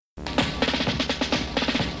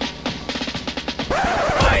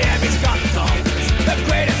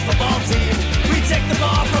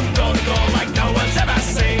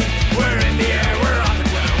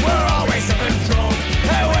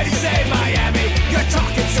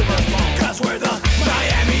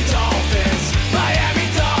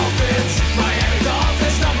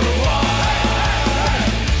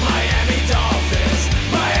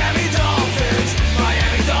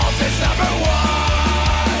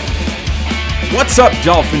What's up,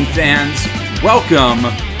 Dolphin fans? Welcome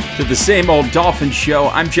to the Same Old Dolphin Show.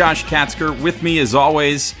 I'm Josh Katzker. With me, as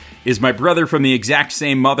always, is my brother from the exact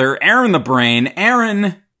same mother, Aaron the Brain.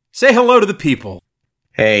 Aaron, say hello to the people.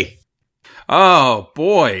 Hey. Oh,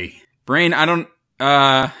 boy. Brain,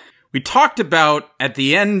 we talked about at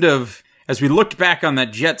the end of, as we looked back on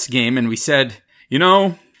that Jets game, and we said,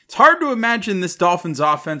 it's hard to imagine this Dolphins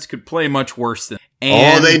offense could play much worse than.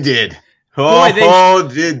 And they did.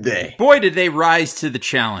 Did they? Boy, did they rise to the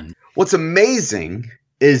challenge. What's amazing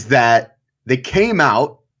is that they came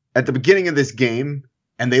out at the beginning of this game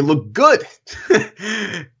and they looked good.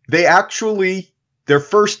 They actually, their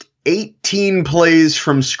first 18 plays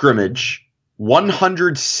from scrimmage,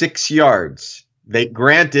 106 yards.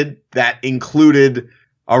 Granted, that included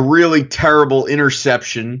a really terrible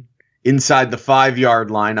interception inside the 5-yard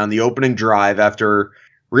line on the opening drive after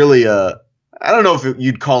really I don't know if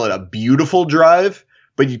you'd call it a beautiful drive,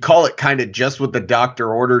 but you'd call it kind of just what the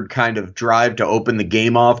doctor ordered kind of drive to open the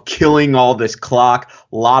game off, killing all this clock,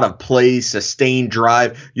 a lot of plays, sustained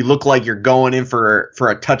drive. You look like you're going in for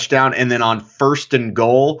a touchdown, and then on first and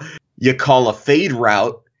goal, you call a fade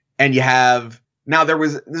route, and you have – now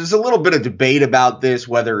there's a little bit of debate about this,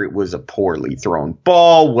 whether it was a poorly thrown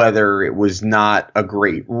ball, whether it was not a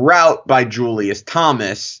great route by Julius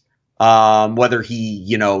Thomas. Whether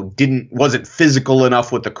he, wasn't physical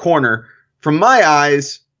enough with the corner. From my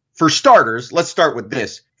eyes, for starters, let's start with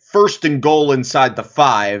this. First and goal inside the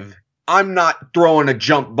 5, I'm not throwing a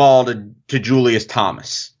jump ball to Julius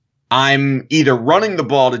Thomas. I'm either running the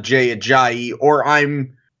ball to Jay Ajayi, or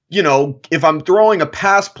if I'm throwing a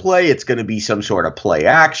pass play, it's going to be some sort of play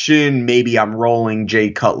action. Maybe I'm rolling Jay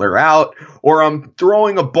Cutler out, or I'm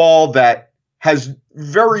throwing a ball that has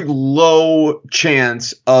very low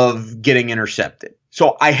chance of getting intercepted.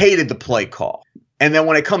 So I hated the play call. And then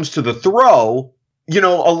when it comes to the throw,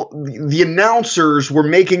 the announcers were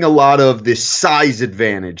making a lot of this size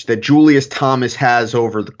advantage that Julius Thomas has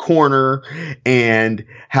over the corner and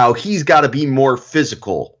how he's got to be more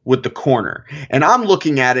physical with the corner. And I'm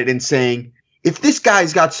looking at it and saying, if this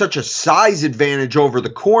guy's got such a size advantage over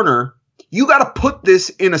the corner, you got to put this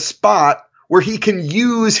in a spot where he can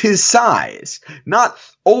use his size, not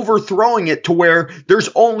overthrowing it to where there's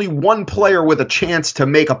only one player with a chance to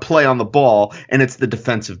make a play on the ball, and it's the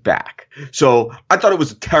defensive back. So I thought it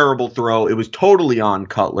was a terrible throw. It was totally on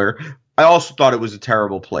Cutler. I also thought it was a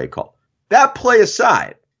terrible play call. That play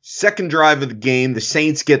aside, second drive of the game, the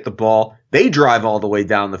Saints get the ball. They drive all the way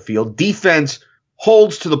down the field. Defense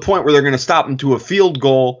holds to the point where they're going to stop them to a field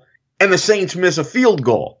goal, and the Saints miss a field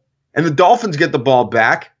goal. And the Dolphins get the ball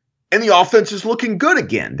back. And the offense is looking good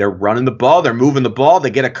again. They're running the ball. They're moving the ball. They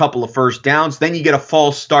get a couple of first downs. Then you get a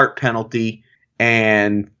false start penalty,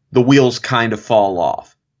 and the wheels kind of fall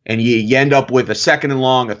off. And you end up with a second and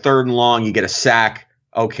long, a third and long. You get a sack.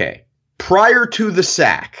 Okay. Prior to the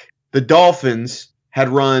sack, the Dolphins had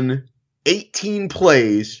run 18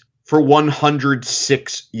 plays for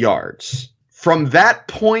 106 yards. From that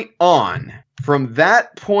point on,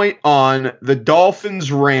 the Dolphins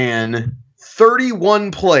ran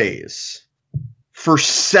 31 plays for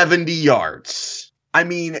 70 yards. I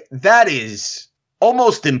mean, that is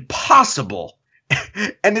almost impossible.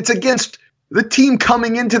 And it's against the team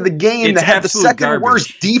coming into the game that had the second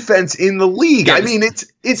worst defense in the league. Yeah, I mean, it's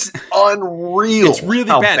unreal. It's really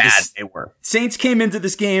how bad they were. Saints came into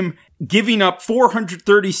this game giving up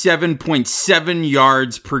 437.7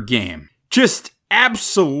 yards per game. Just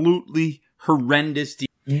absolutely horrendous.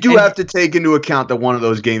 You have to take into account that one of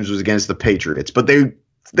those games was against the Patriots, but they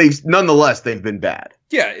nonetheless, they've been bad.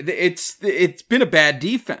 Yeah, it's been a bad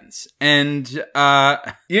defense. And,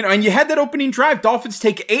 and you had that opening drive. Dolphins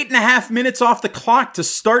take 8.5 minutes off the clock to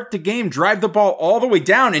start the game, drive the ball all the way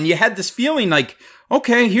down. And you had this feeling like,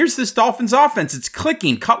 okay, here's this Dolphins offense. It's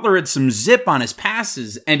clicking. Cutler had some zip on his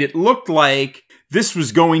passes, and it looked like this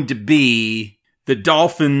was going to be the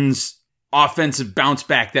Dolphins offensive bounce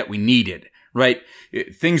back that we needed. Right?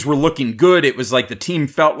 Things were looking good. It was like the team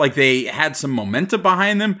felt like they had some momentum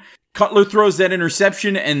behind them. Cutler throws that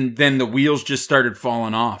interception, and then the wheels just started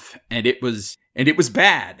falling off, and it was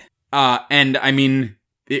bad. And I mean,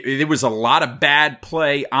 it was a lot of bad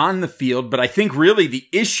play on the field, but I think really the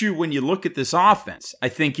issue when you look at this offense, I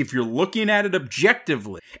think if you're looking at it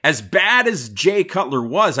objectively, as bad as Jay Cutler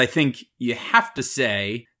was, I think you have to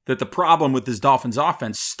say that the problem with this Dolphins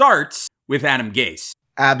offense starts with Adam Gase.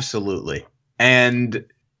 Absolutely. And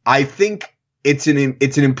I think it's an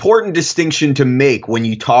important distinction to make when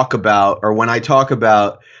you talk about, or when I talk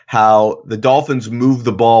about how the Dolphins move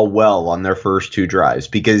the ball well on their first two drives,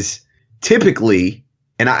 because typically,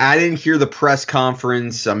 and I didn't hear the press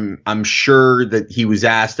conference. I'm sure that he was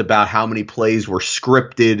asked about how many plays were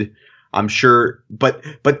scripted. I'm sure, but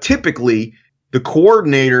typically the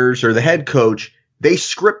coordinators or the head coach, they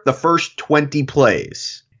script the first 20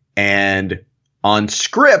 plays. And on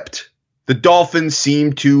script, the Dolphins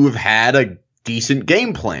seem to have had a decent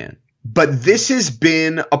game plan. But this has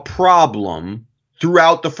been a problem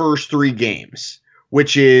throughout the first 3 games,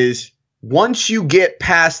 which is once you get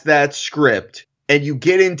past that script and you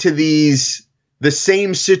get into the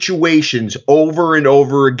same situations over and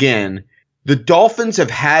over again, the Dolphins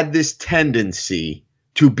have had this tendency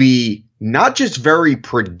to be not just very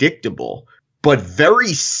predictable, but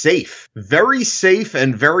very safe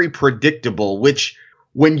and very predictable, which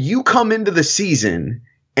when you come into the season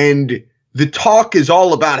and the talk is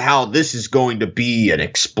all about how this is going to be an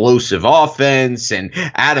explosive offense and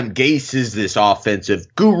Adam Gase is this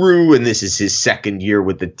offensive guru and this is his second year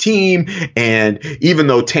with the team. And even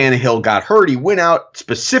though Tannehill got hurt, he went out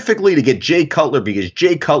specifically to get Jay Cutler because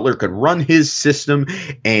Jay Cutler could run his system.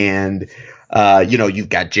 And, you've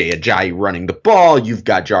got Jay Ajayi running the ball. You've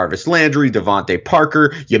got Jarvis Landry, Devontae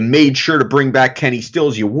Parker. You made sure to bring back Kenny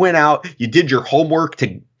Stills. You went out. You did your homework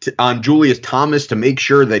on Julius Thomas to make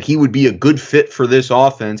sure that he would be a good fit for this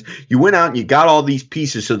offense. You went out and you got all these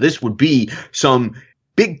pieces so this would be some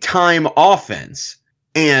big-time offense.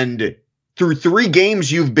 And through 3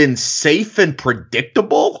 games, you've been safe and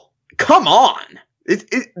predictable? Come on.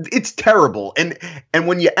 It's terrible. And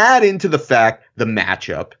when you add into the fact, the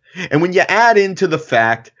matchup, and when you add into the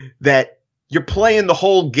fact that you're playing the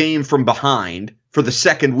whole game from behind for the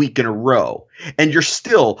second week in a row, and you're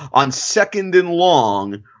still on 2nd and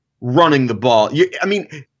long running the ball.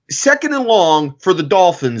 Second and long for the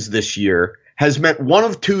Dolphins this year has meant one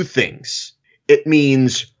of 2 things. It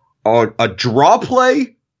means a draw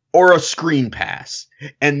play or a screen pass.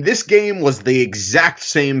 And this game was the exact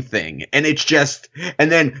same thing. And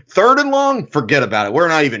and then 3rd and long, forget about it. We're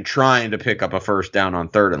not even trying to pick up a first down on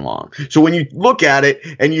 3rd and long. So when you look at it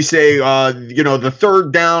and you say, the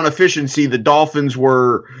 3rd down efficiency, the Dolphins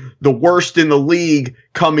were the worst in the league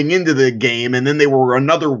coming into the game, and then they were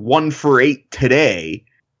another 1 for 8 today.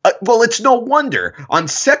 Well, it's no wonder. On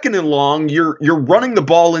 2nd and long, you're running the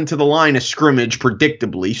ball into the line of scrimmage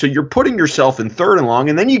predictably, so you're putting yourself in 3rd and long,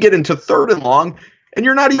 and then you get into 3rd and long, and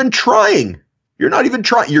you're not even trying. You're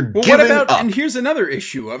giving up. And here's another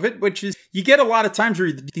issue of it, which is you get a lot of times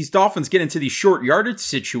where these Dolphins get into these short yardage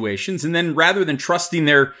situations, and then rather than trusting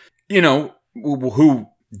their, who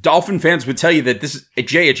Dolphin fans would tell you that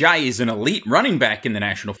Jay Ajayi is an elite running back in the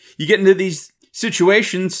National. You get into these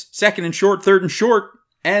situations, 2nd and short, 3rd and short,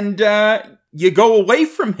 and you go away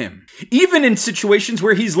from him. Even in situations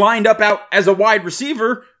where he's lined up out as a wide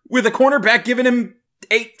receiver with a cornerback giving him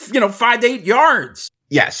 5 to 8 yards.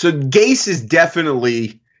 Yeah, so Gase is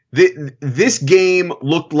definitely this game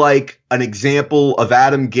looked like an example of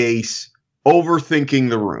Adam Gase overthinking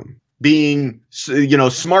the room, being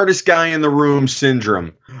smartest guy in the room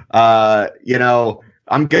syndrome. I'm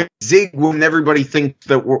gonna zig when everybody thinks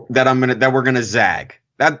that we're gonna zag.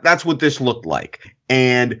 That's what this looked like.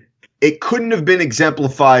 And it couldn't have been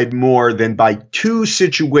exemplified more than by 2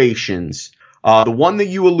 situations. The one that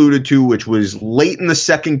you alluded to, which was late in the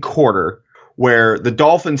second quarter, where the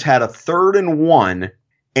Dolphins had a 3rd and 1,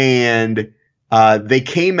 and they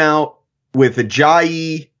came out with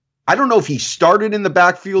Ajayi. I don't know if he started in the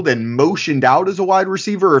backfield and motioned out as a wide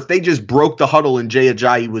receiver, or if they just broke the huddle and Jay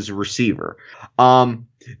Ajayi was a receiver.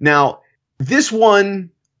 Now, this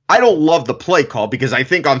one, I don't love the play call because I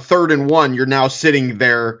think on 3rd and 1, you're now sitting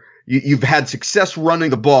there. You've had success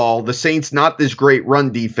running the ball. The Saints, not this great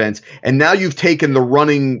run defense. And now you've taken the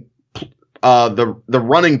running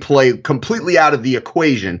play completely out of the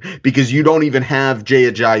equation because you don't even have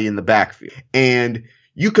Jay Ajayi in the backfield. And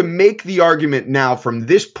you can make the argument now from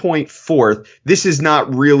this point forth, this is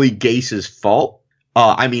not really Gase's fault.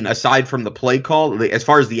 Aside from the play call, as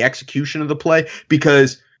far as the execution of the play,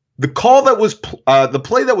 because the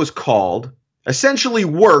play that was called essentially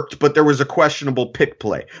worked, but there was a questionable pick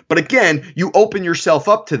play. But again, you open yourself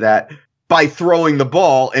up to that by throwing the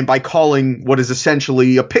ball and by calling what is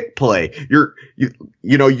essentially a pick play. Your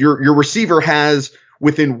receiver has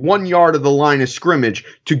within 1 yard of the line of scrimmage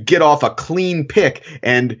to get off a clean pick,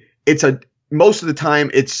 and most of the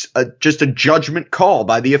time it's just a judgment call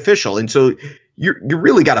by the official. And so you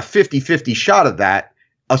really got a 50-50 shot of that,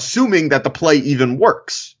 assuming that the play even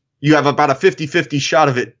works. You have about a 50-50 shot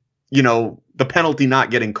of it, the penalty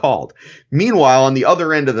not getting called. Meanwhile, on the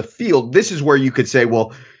other end of the field, this is where you could say,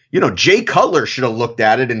 well, Jay Cutler should have looked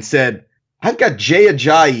at it and said, I've got Jay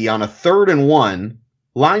Ajayi on a 3rd and 1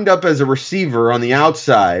 lined up as a receiver on the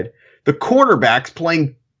outside. The cornerback's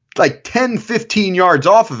playing like 10, 15 yards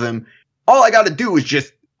off of him. All I got to do is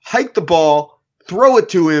just hike the ball, throw it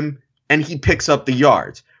to him, and he picks up the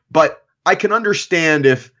yards. But I can understand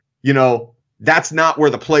if, that's not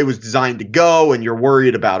where the play was designed to go, and you're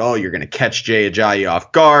worried about, you're going to catch Jay Ajayi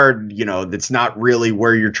off guard. That's not really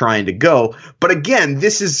where you're trying to go. But again,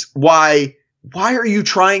 this is why are you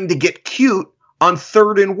trying to get cute on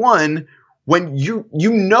 3rd and 1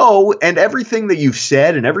 when and everything that you've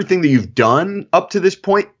said and everything that you've done up to this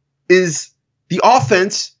point is the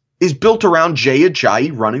offense is built around Jay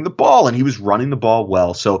Ajayi running the ball, and he was running the ball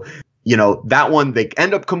well. So, that one, they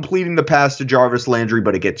end up completing the pass to Jarvis Landry,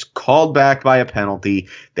 but it gets called back by a penalty.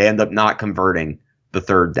 They end up not converting the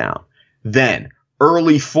 3rd down. Then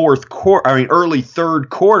early 3rd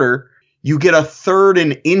quarter, you get a 3rd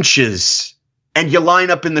and inches and you line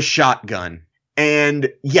up in the shotgun.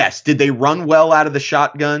 And yes, did they run well out of the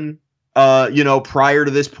shotgun, prior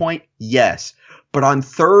to this point? Yes. But on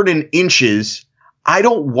 3rd and inches, I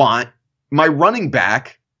don't want my running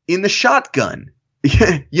back in the shotgun.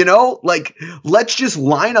 Let's just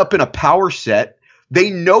line up in a power set.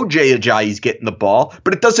 They know Jay Ajayi's getting the ball,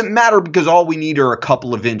 but it doesn't matter because all we need are a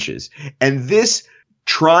couple of inches. And this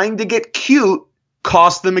trying to get cute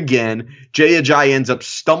cost them again. Jay Ajayi ends up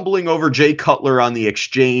stumbling over Jay Cutler on the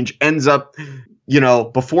exchange, ends up,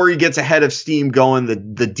 before he gets ahead of steam going,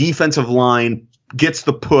 the defensive line gets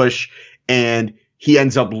the push, and he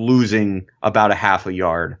ends up losing about a half a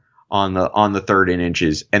yard on the 3rd and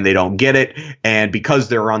inches, and they don't get it. And because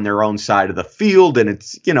they're on their own side of the field, and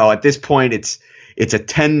it's, at this point it's a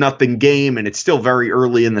 10-0 game, and it's still very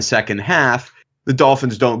early in the second half, the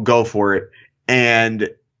Dolphins don't go for it. And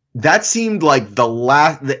that seemed like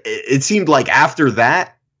it seemed like after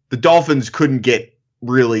that, the Dolphins couldn't get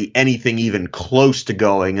really anything even close to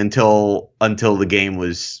going until the game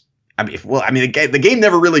was, the game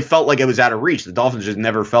never really felt like it was out of reach. The Dolphins just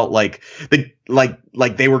never felt like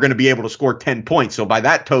they were going to be able to score 10 points. So by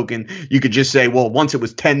that token, you could just say, well, once it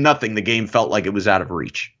was 10-0, the game felt like it was out of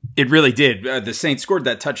reach. It really did. The Saints scored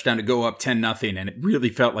that touchdown to go up 10-0, and it really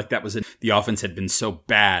felt like that was it. The offense had been so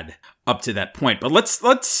bad up to that point. But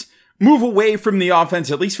let's move away from the offense,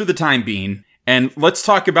 at least for the time being, and let's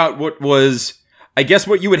talk about what was, I guess,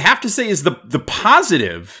 what you would have to say is the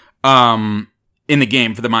positive in the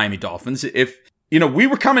game for the Miami Dolphins. If, we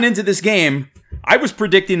were coming into this game, I was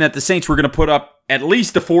predicting that the Saints were going to put up at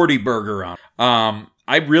least a 40 burger on.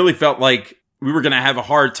 I really felt like we were going to have a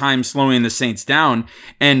hard time slowing the Saints down.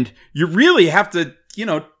 And you really have to,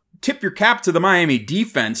 tip your cap to the Miami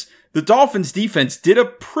defense. The Dolphins defense did a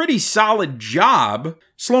pretty solid job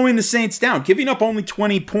slowing the Saints down, giving up only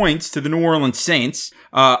 20 points to the New Orleans Saints,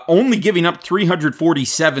 only giving up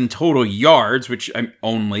 347 total yards, which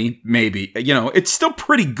maybe, it's still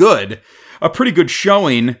pretty good, a pretty good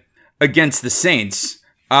showing against the Saints,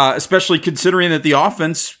 especially considering that the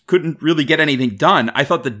offense couldn't really get anything done. I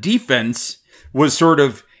thought the defense was sort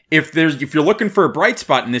of, if you're looking for a bright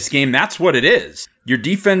spot in this game, that's what it is. Your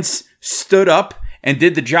defense stood up and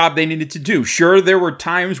did the job they needed to do. Sure, there were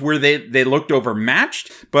times where they looked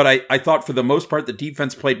overmatched, but I thought for the most part the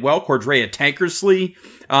defense played well. Cordrea Tankersley,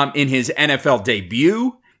 in his NFL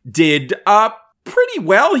debut, did pretty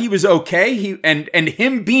well. He was okay. And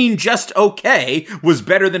him being just okay was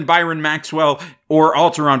better than Byron Maxwell or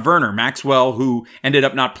Alteron Werner. Maxwell, who ended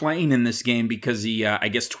up not playing in this game because he, I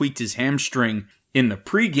guess, tweaked his hamstring in the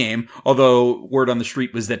pregame, although word on the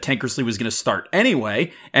street was that Tankersley was going to start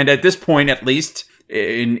anyway. And at this point, at least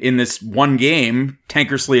in this one game,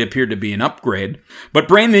 Tankersley appeared to be an upgrade. But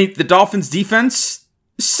Brain, the Dolphins defense,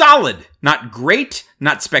 solid. Not great,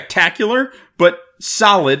 not spectacular, but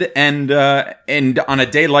solid. And on a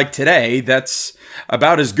day like today, that's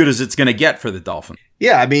about as good as it's going to get for the Dolphins.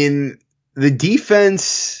 Yeah, the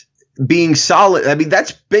defense being solid,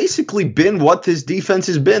 that's basically been what this defense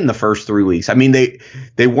has been the first 3 weeks.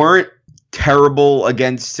 They weren't terrible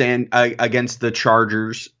against the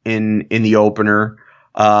Chargers in the opener.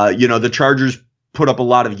 The Chargers put up a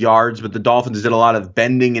lot of yards, but the Dolphins did a lot of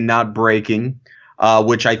bending and not breaking,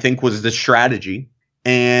 which I think was the strategy.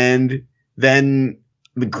 And then,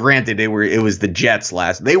 granted, it was the Jets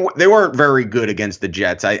last. They weren't very good against the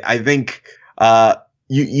Jets. I think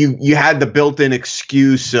you had the built-in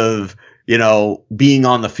excuse of, being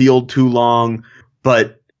on the field too long,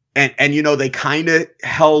 but they kind of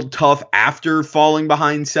held tough after falling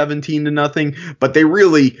behind 17-0, but they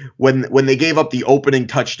really, when they gave up the opening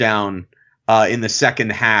touchdown in the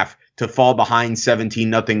second half to fall behind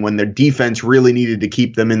 17-0, when their defense really needed to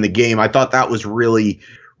keep them in the game, I thought that was really,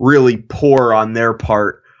 really poor on their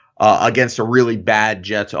part against a really bad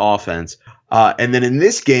Jets offense. And then in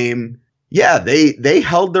this game, Yeah, they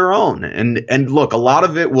held their own. And look, a lot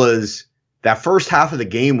of it was that first half of the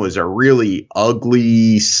game was a really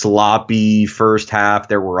ugly, sloppy first half.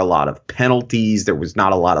 There were a lot of penalties. There was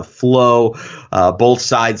not a lot of flow. Both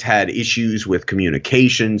sides had issues with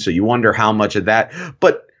communication. So you wonder how much of that.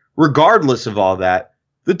 But regardless of all that,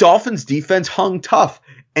 the Dolphins defense hung tough.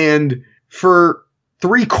 And for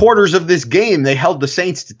 3/4 of this game, they held the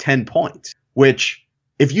Saints to 10 points, which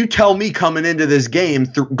if you tell me coming into this game,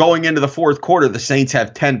 going into the fourth quarter, the Saints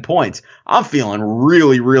have 10 points, I'm feeling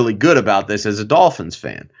really, really good about this as a Dolphins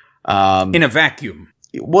fan. In a vacuum.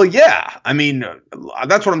 Well, yeah. I mean,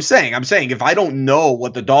 that's what I'm saying. I'm saying if I don't know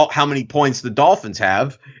what how many points the Dolphins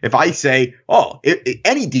have, if I say,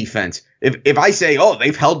 any defense, if I say,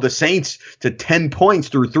 they've held the Saints to 10 points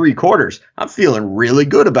through 3/4, I'm feeling really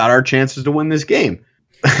good about our chances to win this game.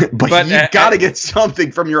 but you got to get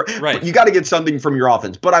something from your You got to get something from your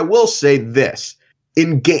offense. But I will say this: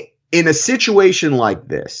 in a situation like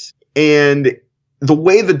this, and the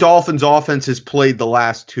way the Dolphins' offense has played the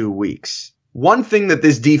last 2 weeks, one thing that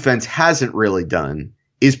this defense hasn't really done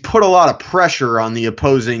is put a lot of pressure on the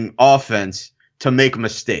opposing offense to make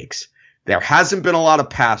mistakes. There hasn't been a lot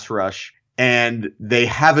of pass rush, and they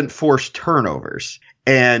haven't forced turnovers.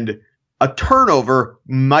 And a turnover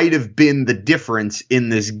might have been the difference in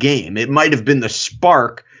this game. It might have been the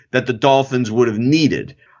spark that the Dolphins would have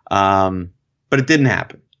needed. But it didn't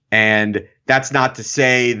happen. And that's not to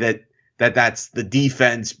say that that's the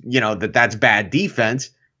defense, that's bad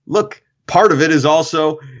defense. Look, part of it is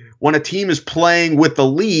also when a team is playing with the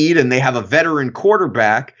lead and they have a veteran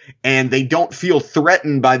quarterback and they don't feel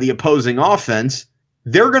threatened by the opposing offense,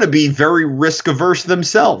 they're going to be very risk averse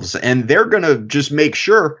themselves. And they're going to just make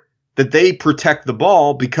sure that they protect the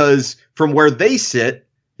ball, because from where they sit,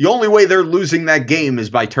 the only way they're losing that game is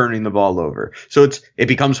by turning the ball over. So it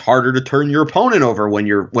becomes harder to turn your opponent over when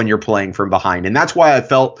you're playing from behind. And that's why I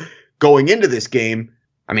felt going into this game,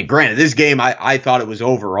 I mean, granted, this game, I thought it was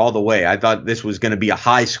over all the way. I thought this was going to be a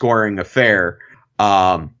high scoring affair.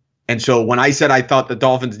 And so when I said I thought the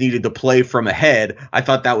Dolphins needed to play from ahead, I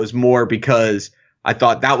thought that was more because I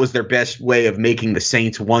thought that was their best way of making the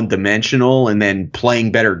Saints one-dimensional and then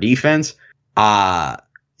playing better defense. I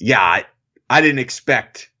didn't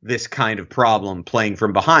expect this kind of problem playing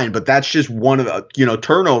from behind, but that's just one of the,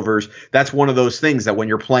 turnovers. That's one of those things that when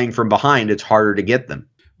you're playing from behind, it's harder to get them.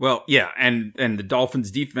 Well, yeah, and the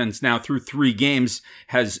Dolphins defense now through 3 games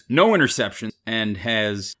has no interceptions and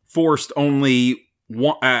has forced only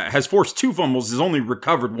one, has forced 2 fumbles, has only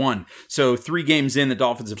recovered 1. So 3 games in, the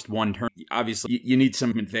Dolphins have 1 turn. Obviously, you need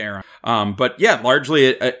something there. But yeah,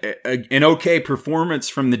 largely an okay performance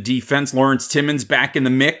from the defense. Lawrence Timmons back in the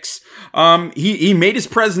mix. He made his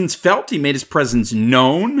presence felt. He made his presence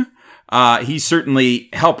known. He certainly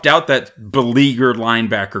helped out that beleaguered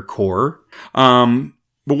linebacker core.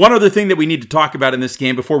 But one other thing that we need to talk about in this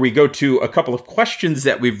game before we go to a couple of questions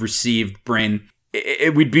that we've received, Brain,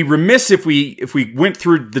 it would be remiss if we went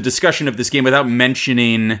through the discussion of this game without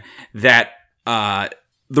mentioning that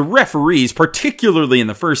the referees, particularly in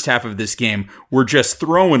the first half of this game, were just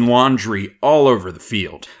throwing laundry all over the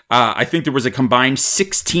field. I think there was a combined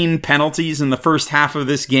 16 penalties in the first half of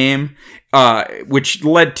this game, which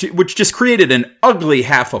just created an ugly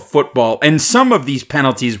half of football. And some of these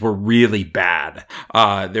penalties were really bad.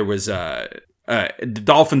 There was the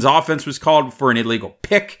Dolphins offense was called for an illegal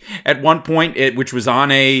pick at one point, which was on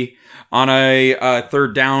a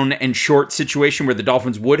third down and short situation where the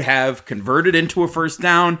Dolphins would have converted into a first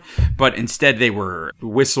down, but instead they were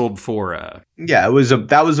whistled for that was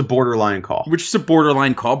a borderline call. Which is a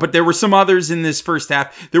borderline call, but there were some others in this first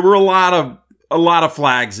half. There were a lot of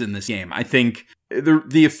flags in this game. I think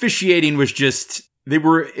the officiating was just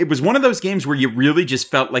it was one of those games where you really just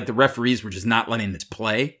felt like the referees were just not letting this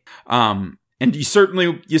play. And you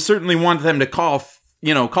certainly want them to call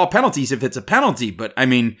penalties if it's a penalty. But I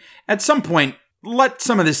mean, at some point, let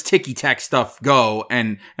some of this ticky-tack stuff go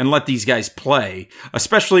and let these guys play,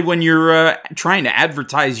 especially when you're trying to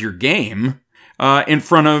advertise your game in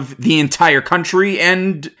front of the entire country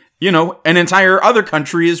and, an entire other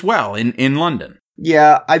country as well in London.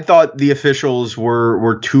 Yeah, I thought the officials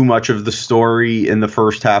were too much of the story in the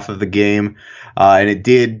first half of the game. And it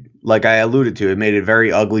did, like I alluded to, it made a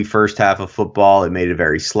very ugly first half of football. It made it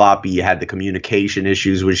very sloppy. You had the communication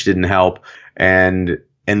issues, which didn't help. And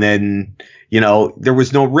then, there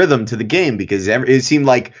was no rhythm to the game because it seemed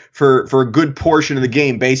like for a good portion of the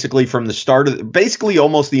game, basically from the start of basically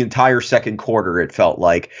almost the entire second quarter, it felt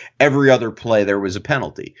like every other play there was a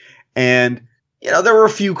penalty. And there were a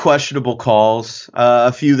few questionable calls,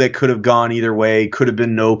 a few that could have gone either way, could have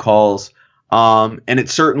been no calls. And it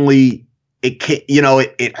certainly,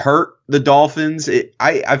 it hurt the Dolphins.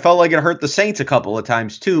 I felt like it hurt the Saints a couple of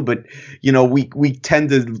times too, but we tend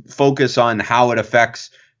to focus on how it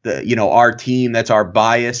affects our team. That's our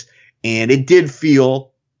bias. And it did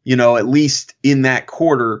feel, at least in that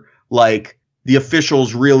quarter, like the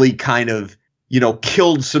officials really kind of,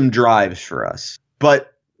 killed some drives for us.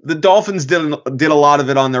 But the Dolphins did a lot of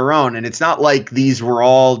it on their own. And it's not like these were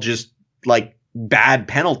all just like bad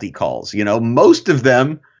penalty calls. Most of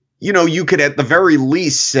them, you could at the very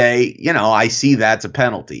least say, I see that's a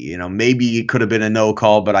penalty. Maybe it could have been a no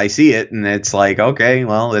call, but I see it. And it's like, okay,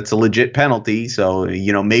 well, it's a legit penalty. So,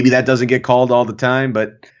 maybe that doesn't get called all the time,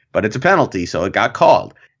 but it's a penalty. So it got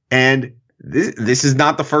called. And this is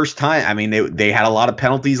not the first time. I mean, they had a lot of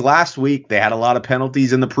penalties last week. They had a lot of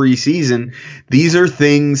penalties in the preseason. These are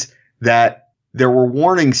things that there were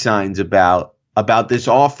warning signs about this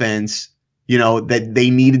offense, that they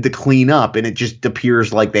needed to clean up. And it just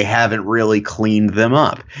appears like they haven't really cleaned them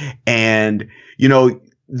up. And,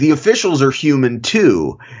 the officials are human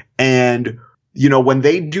too. And, when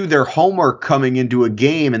they do their homework coming into a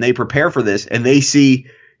game and they prepare for this and they see,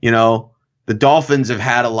 the Dolphins have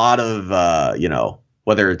had a lot of,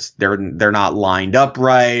 whether it's they're not lined up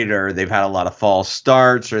right, or they've had a lot of false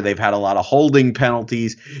starts, or they've had a lot of holding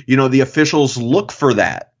penalties. The officials look for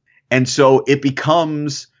that. And so it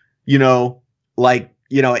becomes, it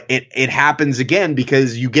happens again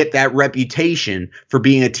because you get that reputation for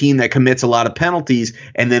being a team that commits a lot of penalties,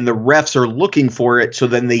 and then the refs are looking for it. So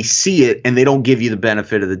then they see it and they don't give you the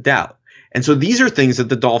benefit of the doubt. And so these are things that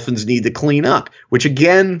the Dolphins need to clean up, which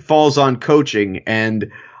again falls on coaching. And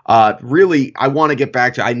really, I want to get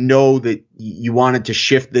back to, I know that you wanted to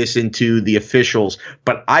shift this into the officials,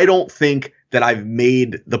 but I don't think that I've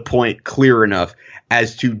made the point clear enough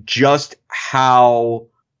as to just how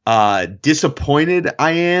disappointed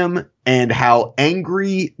I am and how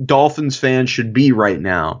angry Dolphins fans should be right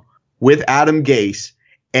now with Adam Gase.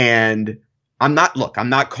 And I'm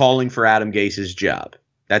not calling for Adam Gase's job.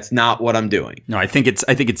 That's not what I'm doing. No, I think it's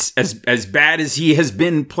as bad as he has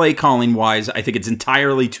been play calling wise. I think it's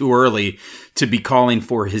entirely too early to be calling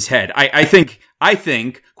for his head. I think,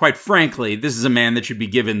 quite frankly, this is a man that should be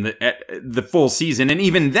given the full season. And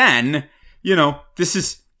even then,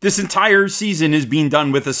 this entire season is being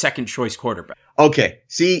done with a second choice quarterback. Okay.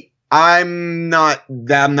 See, I'm not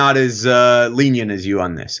as lenient as you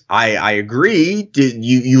on this. I agree.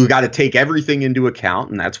 You got to take everything into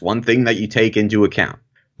account. And that's one thing that you take into account.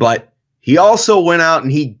 But he also went out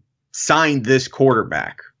and he signed this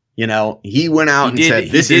quarterback. He went out and said,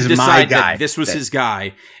 "This is my guy." This was his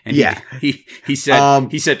guy, and he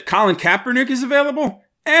said, "Colin Kaepernick is available."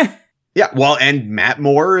 Yeah, well, and Matt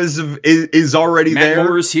Moore is already there. Matt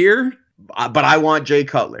Moore is here, but I want Jay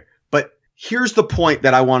Cutler. But here's the point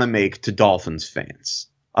that I want to make to Dolphins fans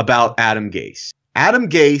about Adam Gase. Adam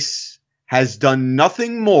Gase has done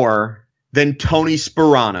nothing more than Tony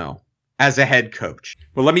Sparano as a head coach.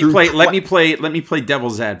 Well, let me play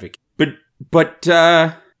devil's advocate. But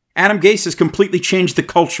Adam Gase has completely changed the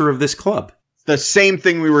culture of this club. The same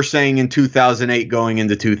thing we were saying in 2008 going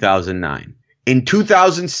into 2009. In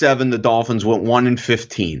 2007, the Dolphins went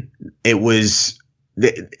 1-15.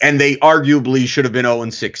 And they arguably should have been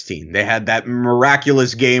 0-16. They had that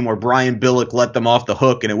miraculous game where Brian Billick let them off the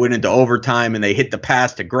hook and it went into overtime and they hit the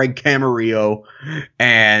pass to Greg Camarillo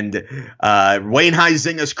and Wayne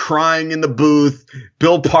Huizinga's crying in the booth.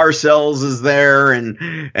 Bill Parcells is there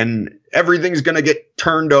and everything's going to get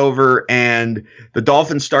turned over. And the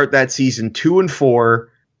Dolphins start that season 2-4.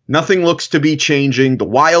 Nothing looks to be changing. The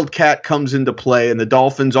Wildcat comes into play and the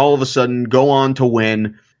Dolphins all of a sudden go on to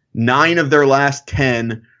win 9 of their last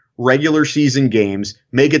 10 regular season games,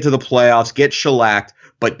 make it to the playoffs, get shellacked,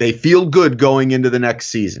 but they feel good going into the next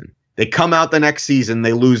season. They come out the next season,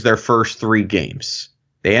 they lose their first 3 games.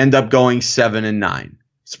 They end up going 7-9.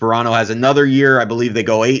 Sparano has another year, I believe they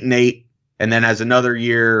go 8-8, and then has another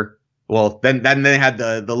year. Well, then they had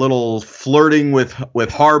the little flirting with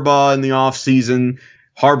Harbaugh in the offseason.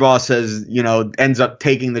 Harbaugh says, ends up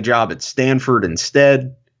taking the job at Stanford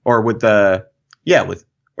instead, or with the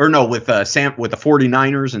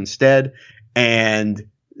 49ers instead. And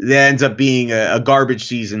that ends up being a garbage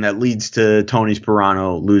season that leads to Tony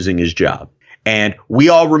Sparano losing his job. And we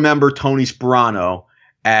all remember Tony Sparano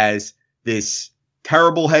as this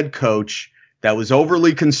terrible head coach that was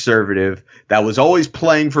overly conservative, that was always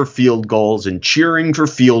playing for field goals and cheering for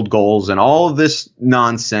field goals and all of this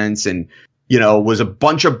nonsense, and, was a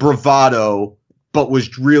bunch of bravado, but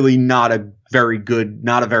was really not a very good,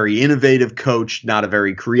 not a very innovative coach, not a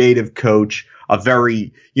very creative coach, a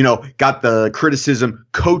very, got the criticism,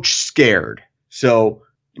 coach scared. So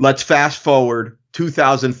let's fast forward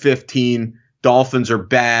 2015. Dolphins are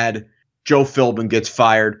bad. Joe Philbin gets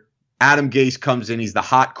fired. Adam Gase comes in. He's the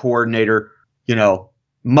hot coordinator,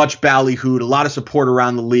 much ballyhooed, a lot of support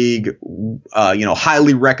around the league,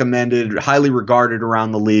 highly recommended, highly regarded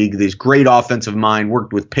around the league. This great offensive mind,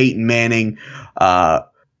 worked with Peyton Manning,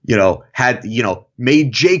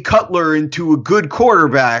 made Jay Cutler into a good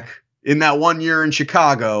quarterback in that 1 year in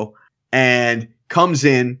Chicago, and comes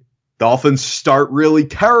in. Dolphins start really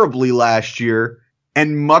terribly last year,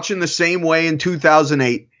 and much in the same way in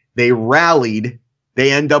 2008, they rallied.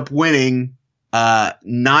 They end up winning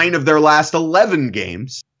 9 of their last 11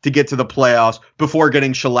 games to get to the playoffs before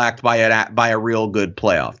getting shellacked by a real good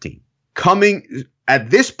playoff team. Coming at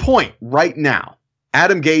this point right now,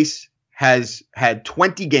 Adam Gase has had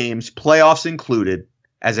 20 games, playoffs included,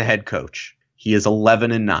 as a head coach. He is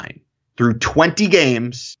 11-9 through 20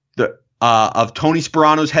 games of Tony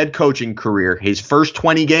Sparano's head coaching career. His first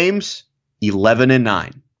 20 games,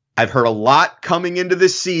 11-9. I've heard a lot coming into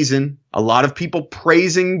this season, a lot of people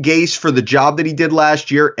praising Gase for the job that he did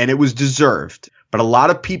last year, and it was deserved. But a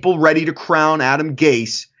lot of people ready to crown Adam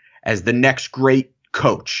Gase as the next great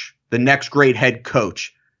coach, the next great head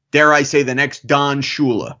coach. Dare I say the next Don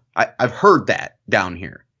Shula. I've heard that down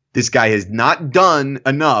here. This guy has not done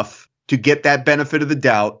enough to get that benefit of the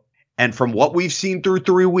doubt. And from what we've seen through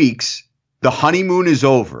 3 weeks, the honeymoon is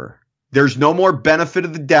over. There's no more benefit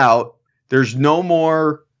of the doubt. There's no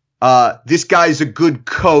more, this guy's a good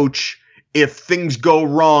coach. If things go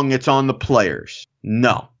wrong, it's on the players.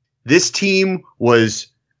 No. This team was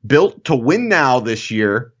built to win now this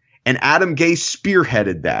year, and Adam Gase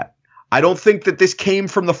spearheaded that. I don't think that this came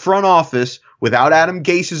from the front office without Adam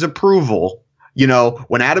Gase's approval.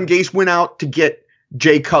 When Adam Gase went out to get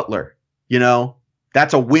Jay Cutler,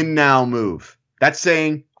 that's a win now move. That's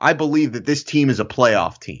saying, I believe that this team is a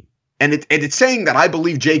playoff team. And it's saying that I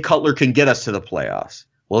believe Jay Cutler can get us to the playoffs.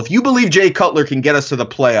 Well, if you believe Jay Cutler can get us to the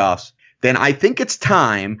playoffs, then I think it's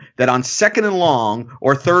time that on 2nd and long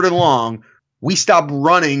or 3rd and long, we stop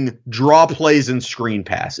running draw plays and screen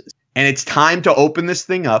passes. And it's time to open this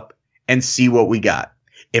thing up and see what we got.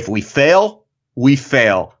 If we fail, we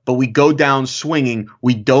fail. But we go down swinging.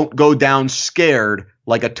 We don't go down scared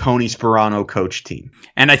like a Tony Sparano coach team.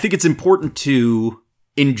 And I think it's important to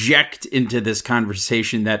inject into this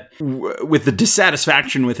conversation that with the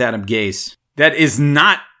dissatisfaction with Adam Gase, that is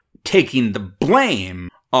not taking the blame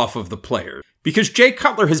off of the players. Because Jay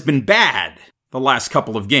Cutler has been bad the last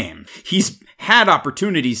couple of games. He's had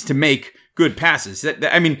opportunities to make good passes.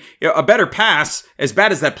 A better pass, as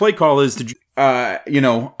bad as that play call is to,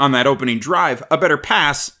 on that opening drive, a better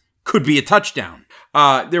pass could be a touchdown.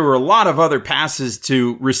 There were a lot of other passes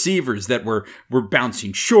to receivers that were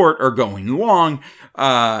bouncing short or going long.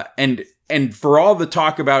 And for all the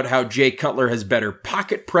talk about how Jay Cutler has better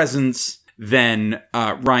pocket presence than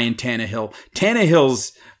Ryan Tannehill,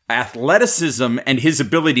 Tannehill's athleticism and his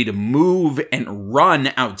ability to move and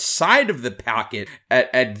run outside of the pocket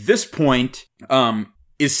at this point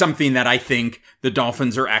is something that I think the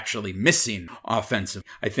Dolphins are actually missing offensively.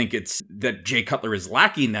 I think it's that Jay Cutler is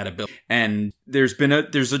lacking that ability, and there's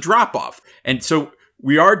a drop off. And so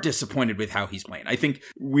we are disappointed with how he's playing. I think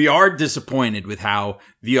we are disappointed with how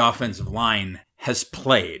the offensive line has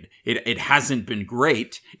played. It hasn't been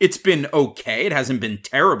great. It's been okay. It hasn't been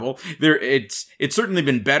terrible. It's certainly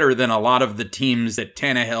been better than a lot of the teams that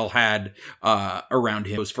Tannehill had around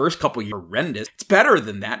him. Those first couple years were horrendous. It's better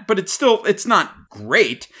than that, but it's not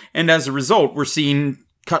great. And as a result, we're seeing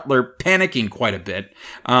Cutler panicking quite a bit.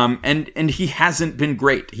 And he hasn't been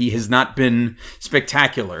great. He has not been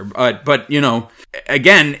spectacular. But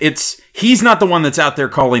again, he's not the one that's out there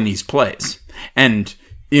calling these plays. And,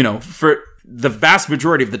 for the vast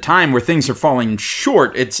majority of the time where things are falling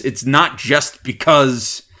short, it's not just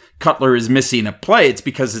because Cutler is missing a play. It's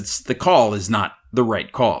because the call is not the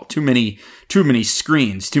right call. Too many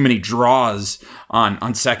screens, too many draws on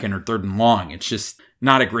 2nd or 3rd and long. It's just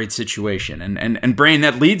not a great situation. And Brain,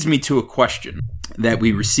 that leads me to a question that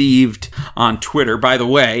we received on Twitter. By the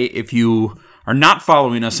way, if you are not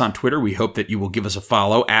following us on Twitter, we hope that you will give us a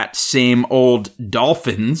follow at Same Old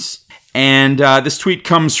Dolphins. And this tweet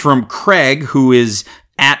comes from Craig, who is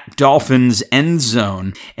at Dolphins End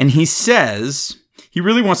Zone. And he says he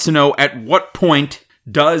really wants to know, at what point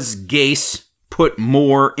does Gase put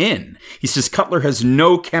more in? He says Cutler has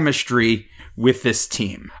no chemistry with this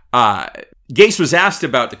team. Gase was asked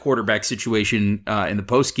about the quarterback situation in the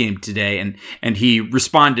postgame today, and he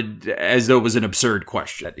responded as though it was an absurd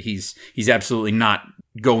question. He's absolutely not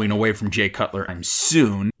going away from Jay Cutler anytime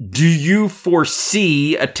soon. Do you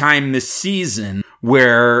foresee a time this season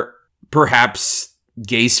where perhaps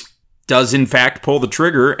Gase does in fact pull the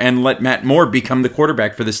trigger and let Matt Moore become the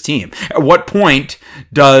quarterback for this team? At what point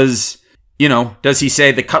does does he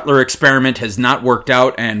say the Cutler experiment has not worked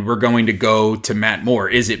out and we're going to go to Matt Moore?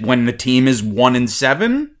 Is it when the team is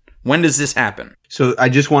 1-7? When does this happen? So I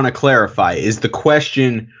just want to clarify, is the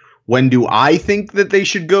question, when do I think that they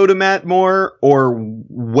should go to Matt Moore, or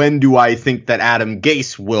when do I think that Adam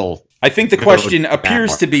Gase will? I think the question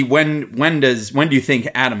appears to be when do you think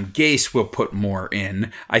Adam Gase will put Moore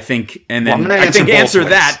in? I think, and then answer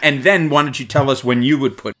that, and then why don't you tell us when you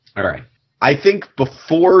would put? All right. I think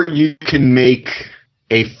before you can make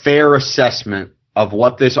a fair assessment of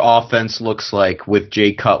what this offense looks like with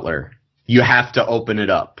Jay Cutler, you have to open it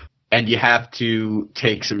up and you have to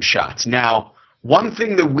take some shots. Now, one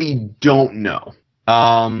thing that we don't know,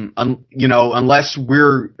 unless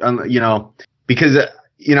we're, because,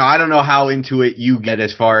 I don't know how into it you get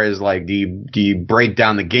as far as like, do you break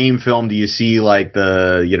down the game film? Do you see like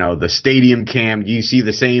the stadium cam? Do you see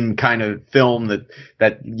the same kind of film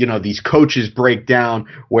that these coaches break down,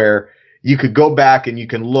 where you could go back and you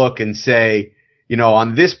can look and say,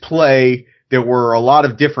 on this play, there were a lot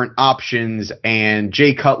of different options, and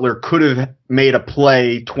Jay Cutler could have made a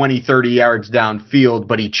play 20, 30 yards downfield,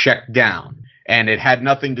 but he checked down. And it had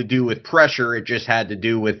nothing to do with pressure. It just had to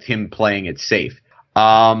do with him playing it safe.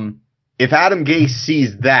 If Adam Gase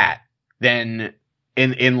sees that, then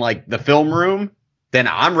in like the film room, then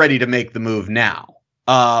I'm ready to make the move now.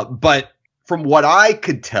 But from what I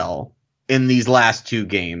could tell in these last two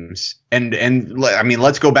games, and I mean,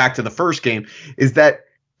 let's go back to the first game, is that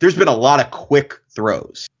there's been a lot of quick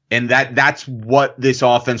throws, and that's what this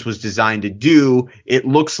offense was designed to do. It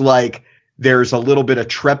looks like there's a little bit of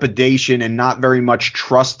trepidation and not very much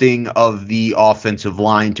trusting of the offensive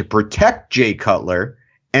line to protect Jay Cutler.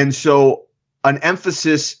 And so an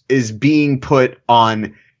emphasis is being put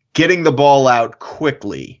on getting the ball out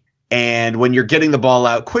quickly. And when you're getting the ball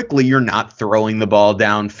out quickly, you're not throwing the ball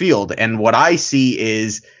downfield. And what I see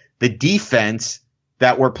is the defense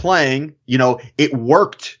that we're playing, it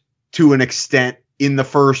worked to an extent in the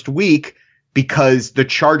first week because the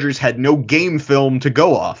Chargers had no game film to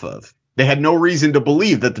go off of. They had no reason to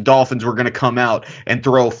believe that the Dolphins were going to come out and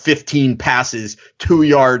throw 15 passes 2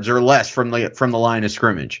 yards or less from the line of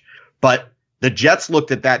scrimmage. But the Jets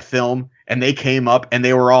looked at that film and they came up and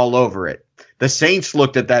they were all over it. The Saints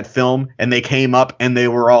looked at that film and they came up and they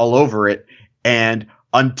were all over it. And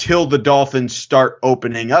until the Dolphins start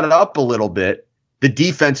opening it up a little bit, the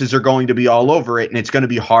defenses are going to be all over it, and it's going to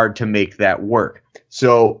be hard to make that work.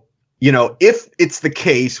 So, if it's the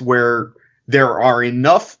case where there are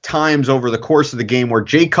enough times over the course of the game where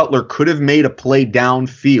Jay Cutler could have made a play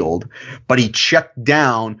downfield, but he checked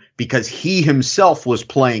down because he himself was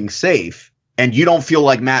playing safe, and you don't feel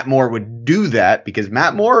like Matt Moore would do that, because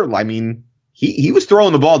Matt Moore, I mean, he was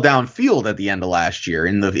throwing the ball downfield at the end of last year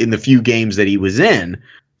in the few games that he was in.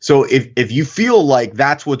 So if you feel like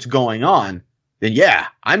that's what's going on, then yeah,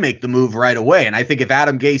 I make the move right away. And I think if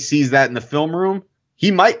Adam Gase sees that in the film room, he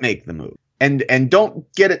might make the move. And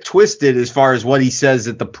don't get it twisted as far as what he says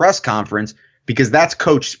at the press conference, because that's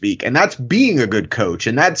coach speak, and that's being a good coach.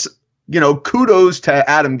 And that's, kudos to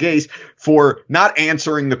Adam Gase for not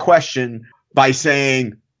answering the question by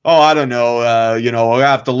saying, oh, I don't know, I'll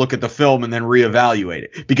have to look at the film and then reevaluate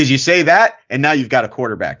it. Because you say that, and now you've got a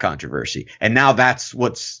quarterback controversy. And now that's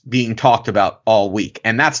what's being talked about all week.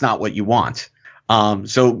 And that's not what you want.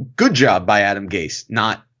 So good job by Adam Gase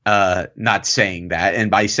not saying that,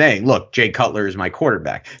 and by saying, look, Jay Cutler is my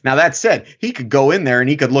quarterback. Now, that said, he could go in there and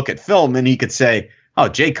he could look at film and he could say, oh,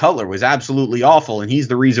 Jay Cutler was absolutely awful, and he's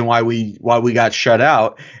the reason why we got shut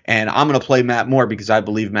out, and I'm going to play Matt Moore because I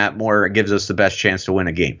believe Matt Moore gives us the best chance to win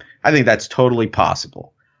a game. I think that's totally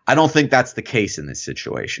possible. I don't think that's the case in this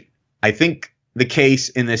situation. I think the case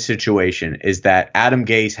in this situation is that Adam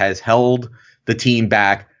Gase has held the team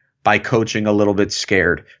back by coaching a little bit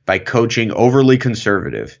scared, by coaching overly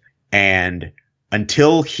conservative. And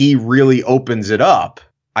until he really opens it up,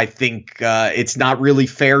 I think it's not really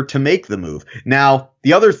fair to make the move. Now,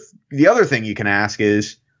 the other thing you can ask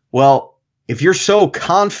is, well, if you're so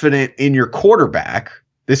confident in your quarterback,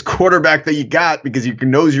 this quarterback that you got because you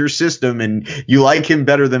knows your system and you like him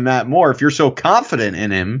better than Matt Moore, if you're so confident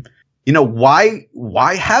in him,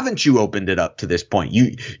 why haven't you opened it up to this point?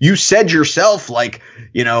 You said yourself, like,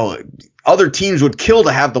 other teams would kill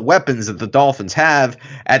to have the weapons that the Dolphins have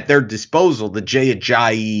at their disposal. The Jay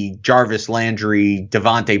Ajayi, Jarvis Landry,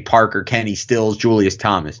 Devontae Parker, Kenny Stills, Julius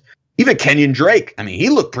Thomas, even Kenyon Drake. I mean, he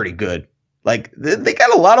looked pretty good. Like, they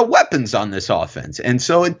got a lot of weapons on this offense. And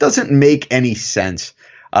so it doesn't make any sense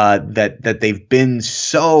that they've been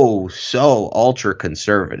so ultra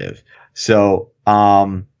conservative. So,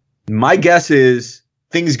 my guess is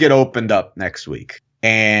things get opened up next week.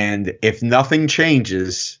 And if nothing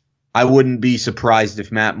changes, I wouldn't be surprised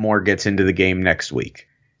if Matt Moore gets into the game next week.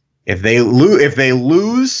 If they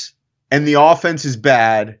lose and the offense is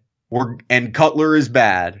bad, and Cutler is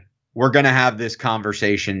bad, we're going to have this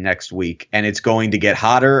conversation next week, and it's going to get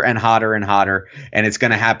hotter and hotter and hotter, and it's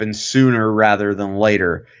going to happen sooner rather than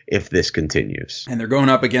later if this continues. And they're going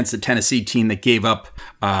up against a Tennessee team that gave up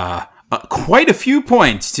quite a few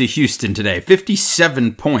points to Houston today,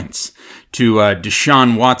 57 points to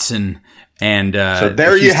Deshaun Watson and so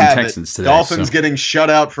there the Houston you have Texans it. today. Dolphins getting shut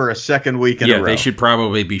out for a second week in a row. Yeah, they should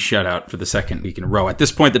probably be shut out for the second week in a row. At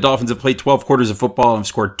this point, the Dolphins have played 12 quarters of football and have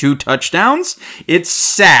scored 2 touchdowns. It's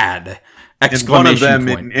sad! Exclamation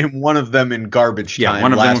point. One of them in garbage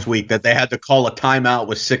time last week that they had to call a timeout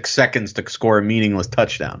with 6 seconds to score a meaningless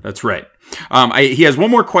touchdown. That's right. He has one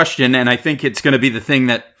more question, and I think it's going to be the thing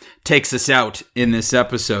that takes us out in this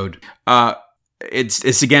episode.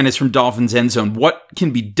 It's from Dolphins End Zone. What can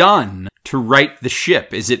be done to right the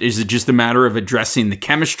ship? Is it just a matter of addressing the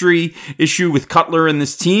chemistry issue with Cutler and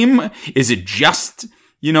this team? Is it just,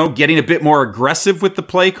 getting a bit more aggressive with the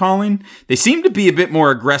play calling? They seem to be a bit more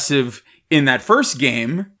aggressive in that first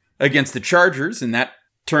game against the Chargers, and that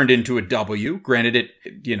turned into a W. Granted,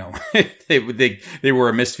 they were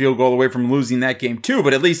a missed field goal away from losing that game too,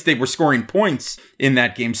 but at least they were scoring points in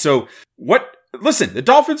that game. So listen, the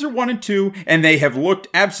Dolphins are 1-2, and they have looked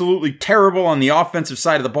absolutely terrible on the offensive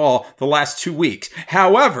side of the ball the last 2 weeks.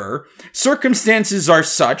 However, circumstances are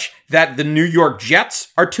such that the New York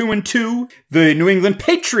Jets are 2-2. The New England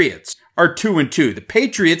Patriots are 2-2. The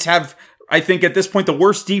Patriots have, I think, at this point, the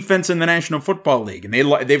worst defense in the National Football League, and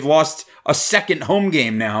they've lost a second home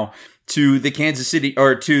game now to the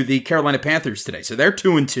to the Carolina Panthers today. So they're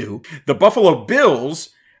 2-2. The Buffalo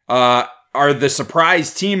Bills are the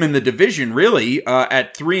surprise team in the division, really,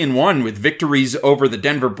 at 3-1 with victories over the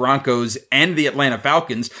Denver Broncos and the Atlanta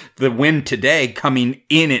Falcons. The win today coming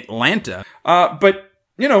in Atlanta. But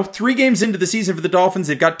 3 games into the season for the Dolphins,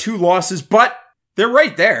 they've got 2 losses, but they're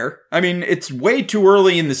right there. I mean, it's way too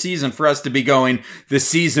early in the season for us to be going, the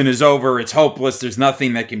season is over, it's hopeless, there's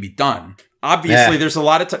nothing that can be done. Obviously, there's a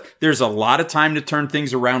lot of time to turn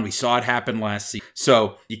things around. We saw it happen last season.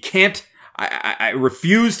 So you can't. I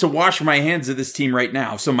refuse to wash my hands of this team right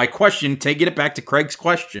now. So my question, taking it back to Craig's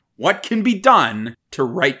question, what can be done to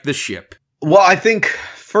right the ship? Well, I think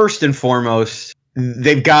first and foremost,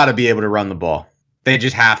 they've got to be able to run the ball. They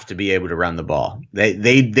just have to be able to run the ball. They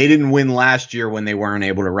didn't win last year when they weren't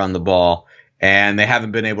able to run the ball, and they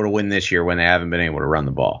haven't been able to win this year when they haven't been able to run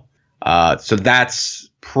the ball. So that's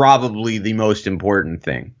probably the most important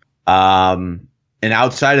thing. And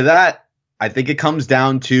outside of that, I think it comes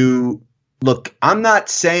down to, look, I'm not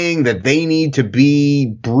saying that they need to be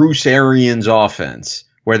Bruce Arians' offense,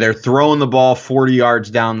 where they're throwing the ball 40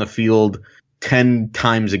 yards down the field 10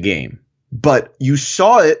 times a game. But you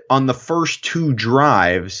saw it on the first 2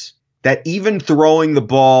 drives that even throwing the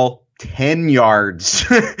ball 10 yards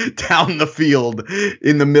down the field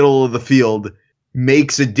in the middle of the field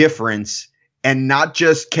makes a difference. And not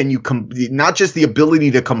just the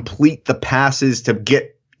ability to complete the passes to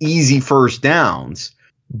get easy first downs,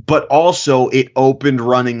 but also it opened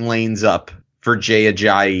running lanes up for Jay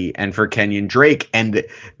Ajayi and for Kenyon Drake. And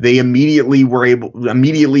they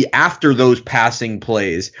immediately after those passing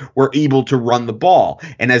plays were able to run the ball.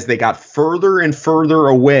 And as they got further and further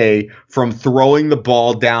away from throwing the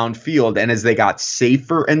ball downfield, and as they got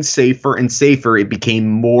safer and safer and safer, it became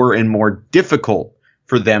more and more difficult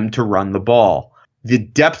for them to run the ball. The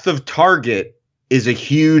depth of target is a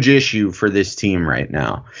huge issue for this team right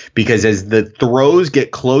now, because as the throws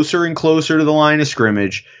get closer and closer to the line of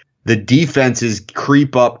scrimmage, the defenses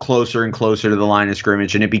creep up closer and closer to the line of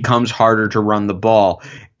scrimmage, and it becomes harder to run the ball.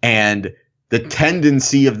 And the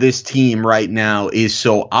tendency of this team right now is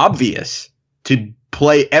so obvious to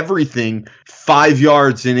play everything 5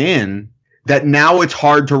 yards and in that now it's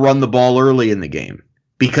hard to run the ball early in the game,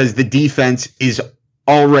 because the defense is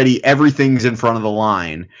already, everything's in front of the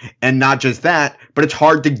line. And not just that, but it's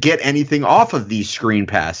hard to get anything off of these screen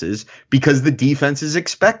passes because the defense is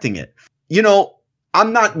expecting it.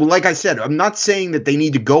 I'm not saying that they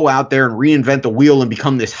need to go out there and reinvent the wheel and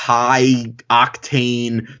become this high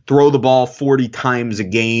octane, throw the ball 40 times a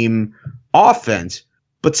game offense.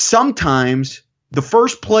 But sometimes the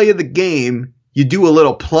first play of the game, you do a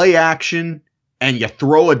little play action and you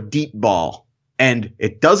throw a deep ball, and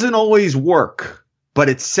it doesn't always work, but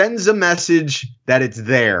it sends a message that it's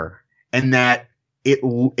there and that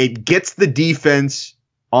it gets the defense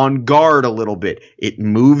on guard a little bit. It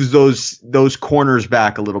moves those corners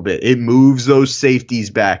back a little bit. It moves those safeties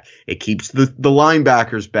back. It keeps the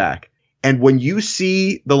linebackers back. And when you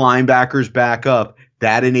see the linebackers back up,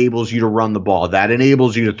 that enables you to run the ball. That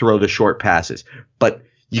enables you to throw the short passes. But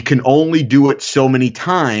you can only do it so many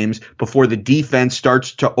times before the defense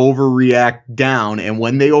starts to overreact down. And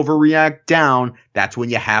when they overreact down, that's when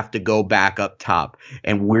you have to go back up top.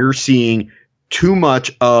 And we're seeing too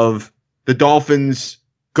much of the Dolphins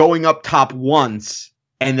going up top once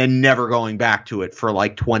and then never going back to it for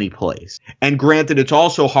like 20 plays. And granted, it's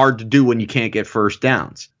also hard to do when you can't get first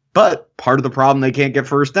downs. But part of the problem they can't get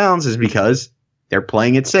first downs is because they're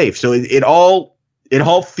playing it safe. So it all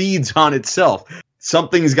feeds on itself.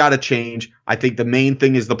 Something's got to change. I think the main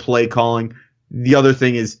thing is the play calling. The other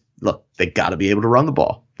thing is, look, they got to be able to run the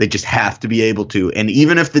ball. They just have to be able to. And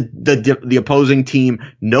even if the opposing team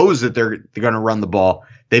knows that they're going to run the ball,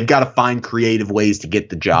 they've got to find creative ways to get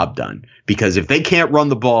the job done. Because if they can't run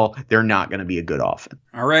the ball, they're not going to be a good offense.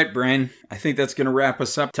 All right, Brain. I think that's going to wrap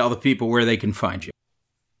us up. Tell the people where they can find you.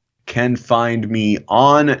 Can find me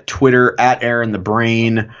on Twitter at Aaron the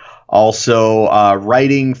Brain. Also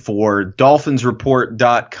writing for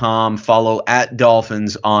DolphinsReport.com. Follow at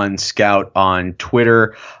Dolphins on Scout on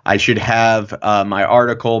Twitter. I should have my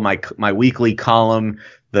article, my weekly column,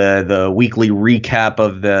 the weekly recap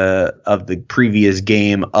of the previous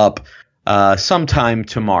game up sometime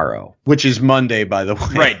tomorrow, which is Monday, by the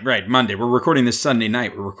way. Right, Monday. We're recording this Sunday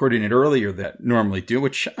night. We're recording it earlier than normally do,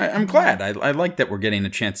 which I'm glad. I like that we're getting a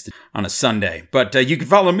chance to on a Sunday. But you can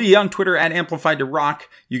follow me on Twitter at Amplified to Rock.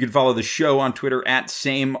 You can follow the show on Twitter at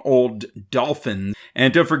Same Old Dolphins.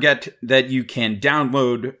 And don't forget that you can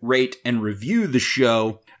download, rate, and review the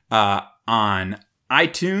show on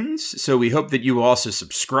iTunes. So we hope that you will also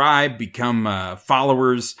subscribe, become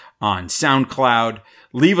followers on SoundCloud.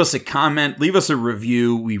 Leave us a comment, leave us a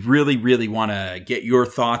review. We really, really want to get your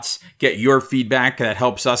thoughts, get your feedback. That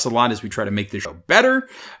helps us a lot as we try to make the show better.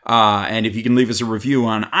 And if you can leave us a review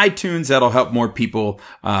on iTunes, that'll help more people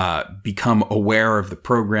become aware of the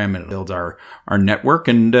program and build our network.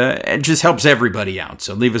 And it just helps everybody out.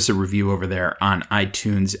 So leave us a review over there on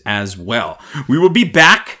iTunes as well. We will be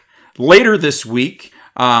back later this week.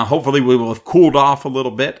 Hopefully we will have cooled off a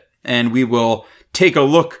little bit and we will take a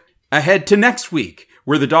look ahead to next week,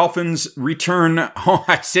 where the Dolphins return home.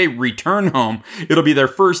 I say return home. It'll be their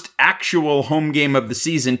first actual home game of the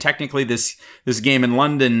season. Technically, this game in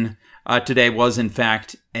London today was, in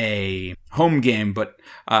fact, a home game, but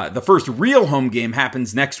the first real home game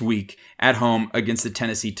happens next week at home against the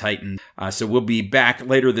Tennessee Titans. So we'll be back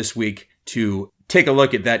later this week to take a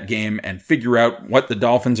look at that game and figure out what the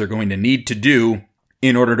Dolphins are going to need to do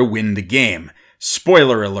in order to win the game.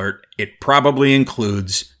 Spoiler alert, it probably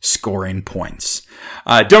includes scoring points.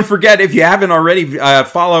 Don't forget, if you haven't already,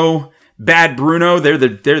 follow Bad Bruno. They're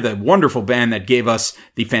the wonderful band that gave us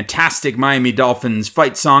the fantastic Miami Dolphins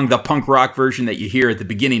fight song, the punk rock version that you hear at the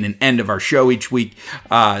beginning and end of our show each week.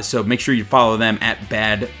 So make sure you follow them at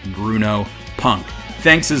Bad Bruno Punk.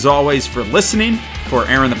 Thanks as always for listening. For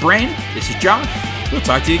Aaron the Brain, this is Josh. We'll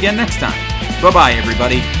talk to you again next time. Bye-bye,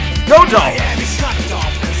 everybody. Go Dolphins!